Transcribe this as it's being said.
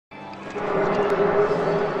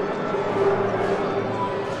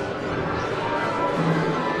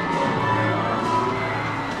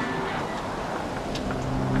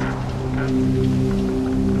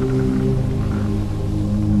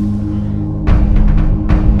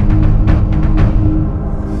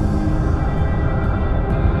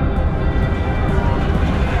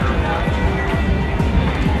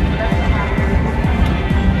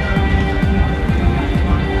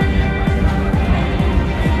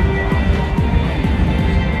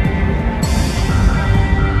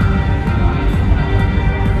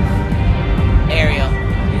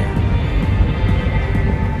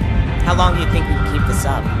How long do you think we can keep this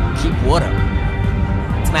up? Keep what up?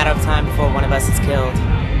 It's a matter of time before one of us is killed.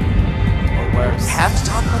 Or worse. Have to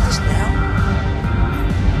talk about this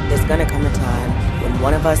now? There's gonna come a time when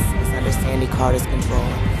one of us is under Sandy Carter's control.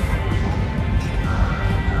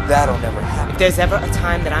 That'll never happen. If there's ever a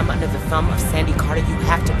time that I'm under the thumb of Sandy Carter, you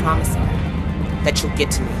have to promise me that you'll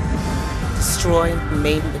get to me. Destroy,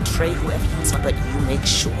 maim, betray whoever you want, but you make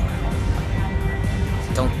sure.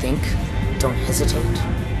 Don't think. Don't hesitate.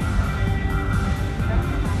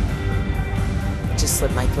 Just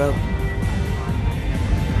slit my throat.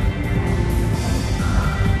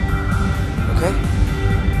 Okay?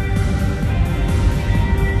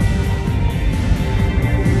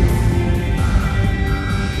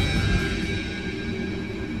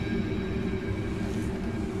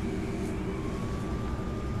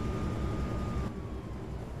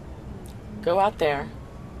 Go out there,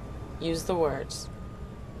 use the words.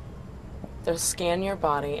 They'll scan your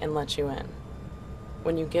body and let you in.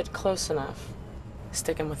 When you get close enough,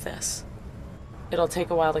 stick him with this. It'll take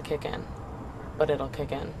a while to kick in, but it'll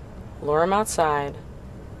kick in. Lure him outside,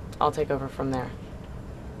 I'll take over from there.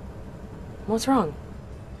 What's wrong?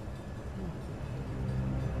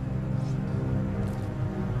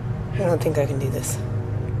 I don't think I can do this.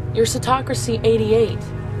 You're Satacracy 88.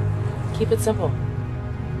 Keep it simple.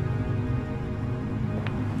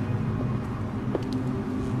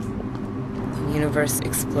 The universe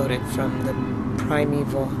exploded from the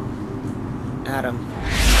primeval atom.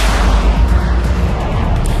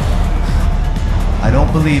 I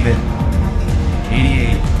don't believe it.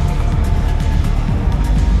 88.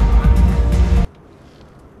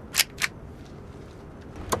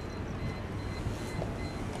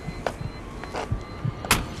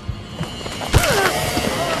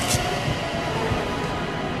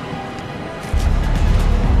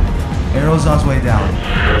 Arrow's on his way down.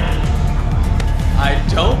 I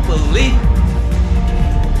don't believe it.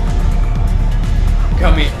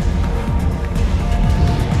 Come here.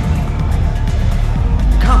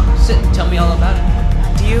 Come, sit and tell me all about it.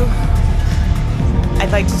 Do you?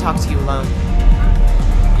 I'd like to talk to you alone.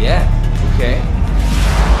 Yeah, okay.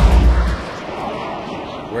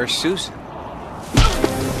 Where's Susan?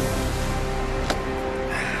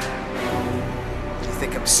 You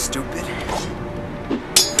think I'm stupid?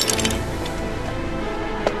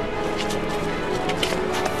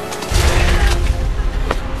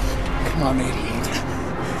 Come on, 88.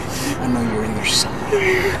 I know you're in there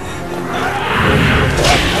somewhere.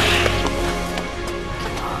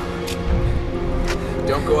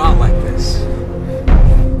 Don't go out like this.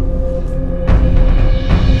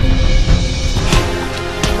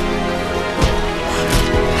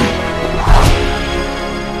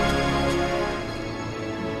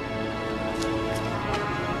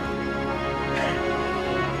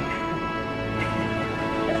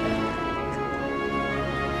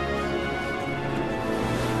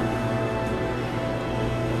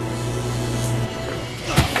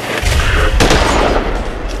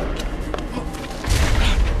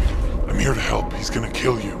 Here to help. He's gonna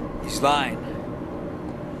kill you. He's lying.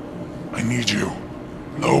 I need you.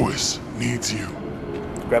 Lois needs you.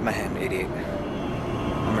 Grab my hand, 88.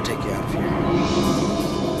 I'm gonna take you out of here.